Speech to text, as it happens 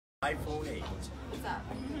iPhone 8. What's up?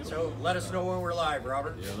 So let us know when we're live,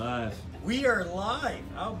 Robert. You're live. We are live.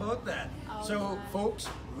 How about that? Oh, So, my. folks,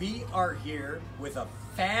 we are here with a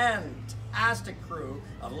fantastic crew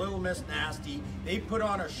of Little Miss Nasty. They put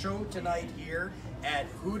on a show tonight here at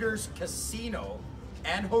Hooters Casino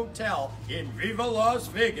and Hotel in Viva Las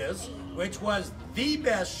Vegas, which was the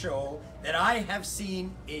best show that I have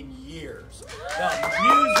seen in years.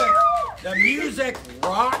 The music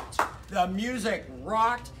rocked. The music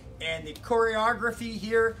rocked. And the choreography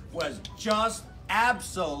here was just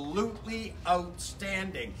absolutely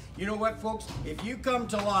outstanding. You know what, folks? If you come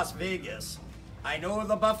to Las Vegas, I know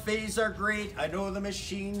the buffets are great. I know the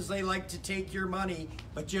machines, they like to take your money,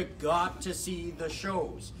 but you got to see the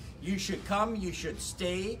shows. You should come, you should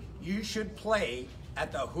stay, you should play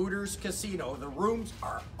at the Hooters Casino. The rooms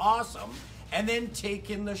are awesome. And then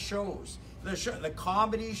take in the shows. The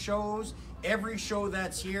comedy shows, every show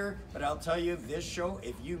that's here. But I'll tell you, this show,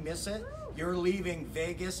 if you miss it, you're leaving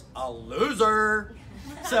Vegas a loser.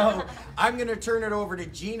 So I'm going to turn it over to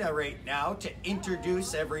Gina right now to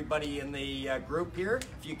introduce everybody in the group here.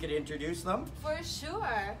 If you could introduce them. For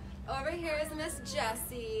sure. Over here is Miss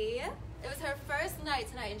Jessie. It was her first night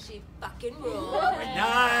tonight and she fucking ruled.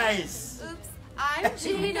 Nice. Oops. I'm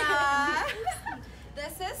Gina.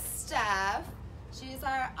 This is Steph. She's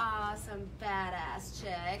our awesome badass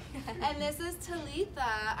chick. And this is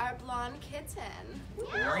Talitha, our blonde kitten.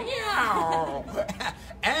 Meow.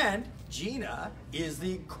 And Gina is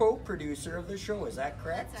the co-producer of the show, is that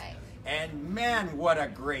correct? That's right. And man, what a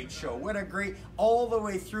great show. What a great, all the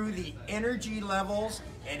way through the energy levels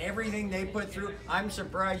and everything they put through. I'm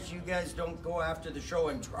surprised you guys don't go after the show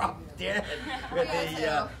and drop dead. With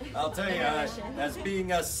the, I'll tell you, as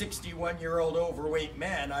being a 61-year-old overweight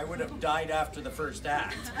man, I would have died after the first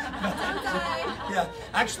act. Yeah,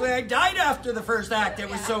 actually I died after the first act. It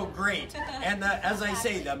was so great. And as I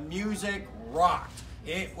say, the music rocked.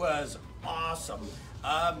 It was awesome.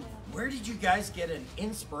 Where did you guys get an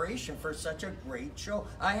inspiration for such a great show?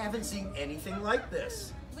 I haven't seen anything like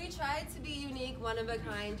this. We tried to be unique, one of a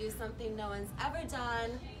kind, do something no one's ever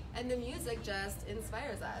done, and the music just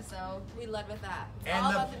inspires us. So we led with that. It's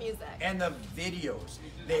all about the music. And the videos.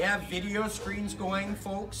 They have video screens going,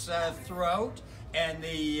 folks, throughout, and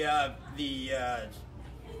the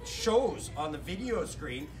shows on the video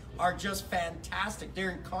screen are just fantastic.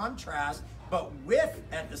 They're in contrast, but with,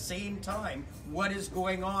 at the same time, what is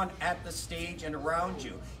going on at the stage and around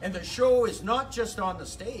you. And the show is not just on the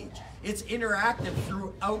stage, it's interactive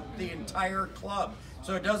throughout the entire club.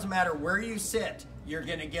 So it doesn't matter where you sit, you're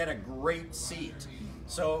gonna get a great seat.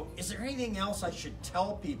 So is there anything else I should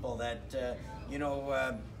tell people that,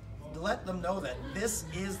 let them know that this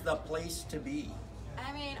is the place to be?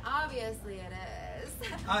 I mean, obviously it is.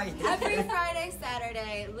 Every Every Friday,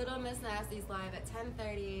 Saturday, Little Miss Nasty's live at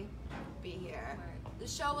 10:30. Be here. The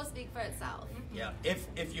show will speak for itself. Yeah,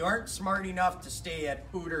 if you aren't smart enough to stay at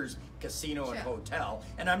Hooters Casino and Hotel,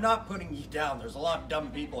 and I'm not putting you down, there's a lot of dumb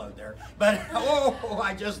people out there, but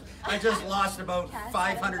I just lost about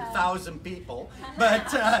 500,000 people.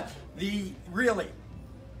 But really,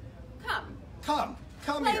 come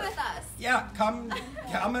Play here. with us. Yeah, come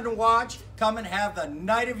and watch. Come and have the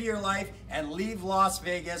night of your life and leave Las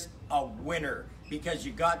Vegas a winner because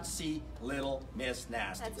you got to see Little Miss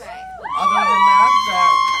Nasty. That's right. Other than that,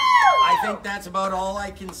 I think that's about all I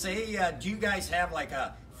can say. Do you guys have like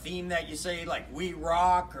a theme that you say, like we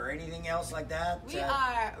rock or anything else like that? We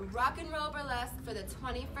are rock and roll burlesque for the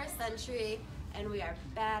 21st century, and we are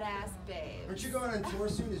badass babes. Aren't you going on tour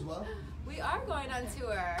soon as well? We are going on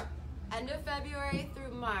tour. End of February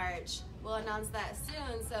through March. We'll announce that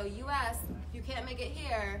soon. So US, if you can't make it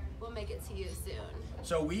here, we'll make it to you soon.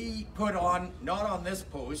 So we put on, not on this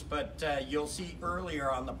post, but you'll see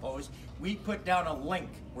earlier on the post, we put down a link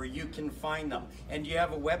where you can find them. And do you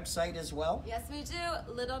have a website as well? Yes, we do.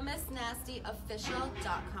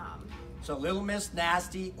 LittleMissNastyOfficial.com. So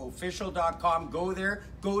LittleMissNastyOfficial.com. Go there.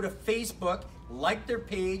 Go to Facebook. Like their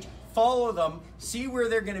page. Follow them. See where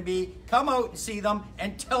they're going to be. Come out and see them.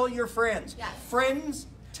 And tell your friends. Yes. Friends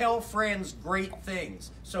tell friends great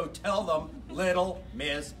things. So tell them Little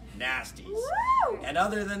Miss Nasties. Woo! And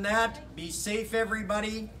other than that, be safe,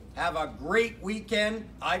 everybody. Have a great weekend.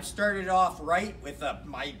 I've started off right with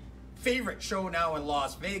my favorite show now in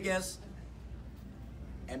Las Vegas.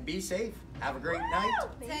 And be safe. Have a great night.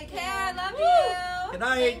 Take care. Love you. Good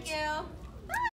night. Thank you.